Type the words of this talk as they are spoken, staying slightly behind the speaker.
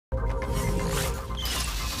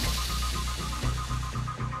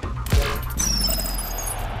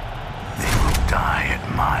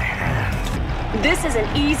This is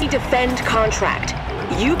an easy defend contract.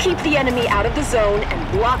 You keep the enemy out of the zone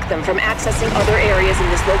and block them from accessing other areas in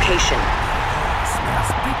this location.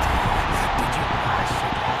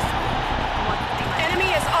 Enemy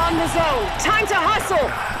is on the zone. Time to hustle!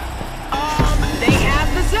 They have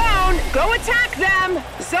the zone! Go attack them!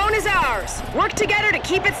 Zone is ours! Work together to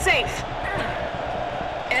keep it safe!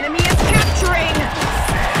 Enemy is capturing!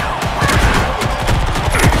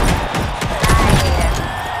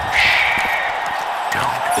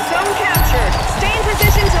 Zone captured! Stay in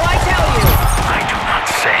position till I tell you! I do not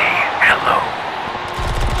say hello.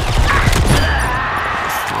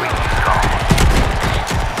 3 gone.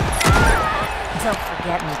 Don't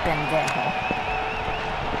forget me, pendejo.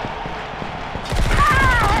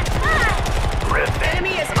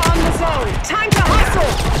 Enemy is on the zone! Time to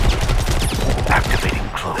hustle! Activating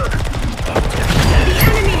cloak. The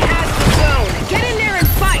enemy has the zone! Get in there and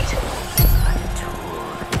fight!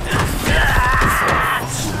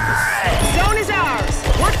 Zone is ours!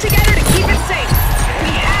 Work together to keep it safe!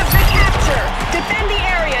 We have the capture! Defend the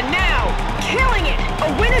area now! Killing it! A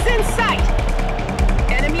win is in sight!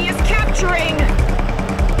 Enemy is capturing!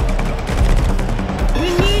 We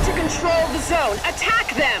need to control the zone!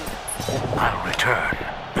 Attack them! I'll return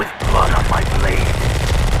with blood on my blade.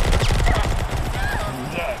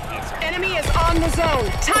 Enemy is on the zone!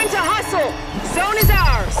 Time to hustle! Zone is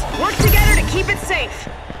ours! Work together to keep it safe!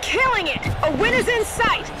 Killing it! A win is in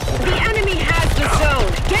sight! The enemy has the zone!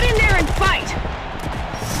 Get in there and fight!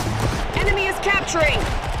 Enemy is capturing!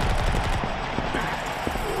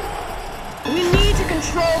 We need to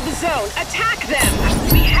control the zone! Attack them!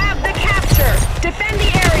 We have the capture! Defend the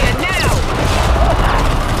area now!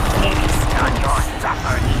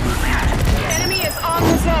 Enemy is on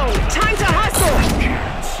the zone! Time to hustle!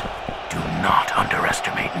 Do not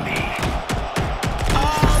underestimate me.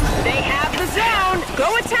 They have the zone!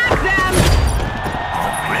 Go attack them!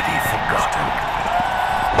 Already forgotten.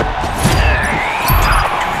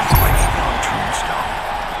 Time to engrave your tombstone.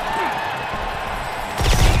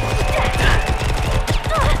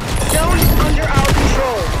 Zone is under our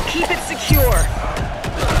control. Keep it secure.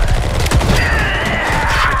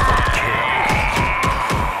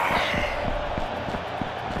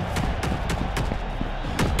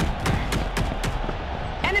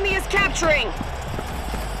 Enemy is capturing.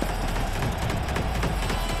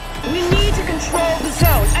 We need to control the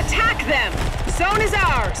zone. Attack them! Zone is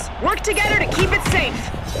ours. Work together to keep it safe.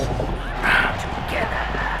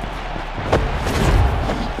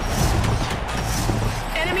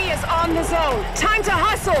 Enemy is on the zone. Time to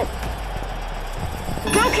hustle!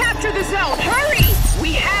 Go capture the zone! Hurry!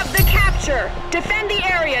 We have the capture! Defend the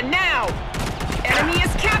area now! Enemy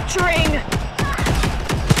is capturing!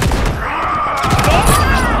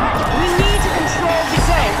 We need to control the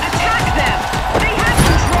zone. Attack them! They have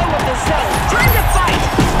control of the zone. Time to fight!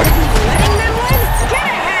 Are you letting them win? Get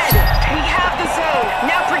ahead! We have the zone.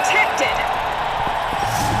 Now protect it!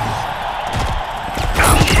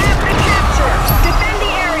 We have the capture! Defend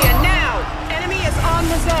the area now! Enemy is on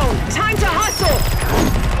the zone. Time to hustle!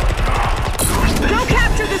 Go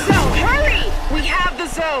capture the zone! Hurry! We have the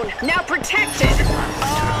zone. Now protect it!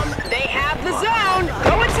 They have the zone!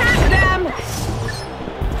 Go attack them!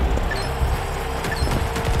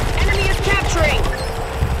 Enemy is capturing!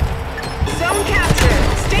 Zone captured!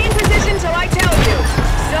 Stay in position till I tell you!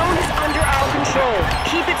 Zone is under our control.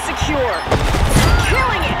 Keep it secure.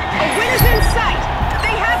 Killing it! A win is in sight!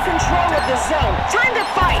 They have control of the zone. Time to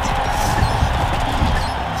fight!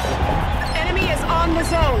 Enemy is on the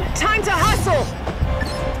zone. Time to hustle!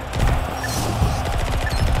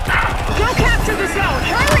 Go capture the zone!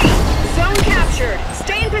 Hurry! Zone captured.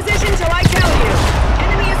 Stay in position till I tell you.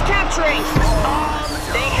 Enemy is capturing.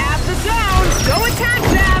 They have the zone. Go attack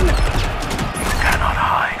them! You cannot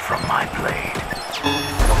hide from my blade.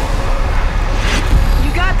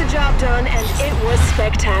 You got the job done, and it was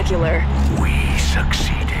spectacular. We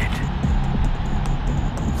succeed.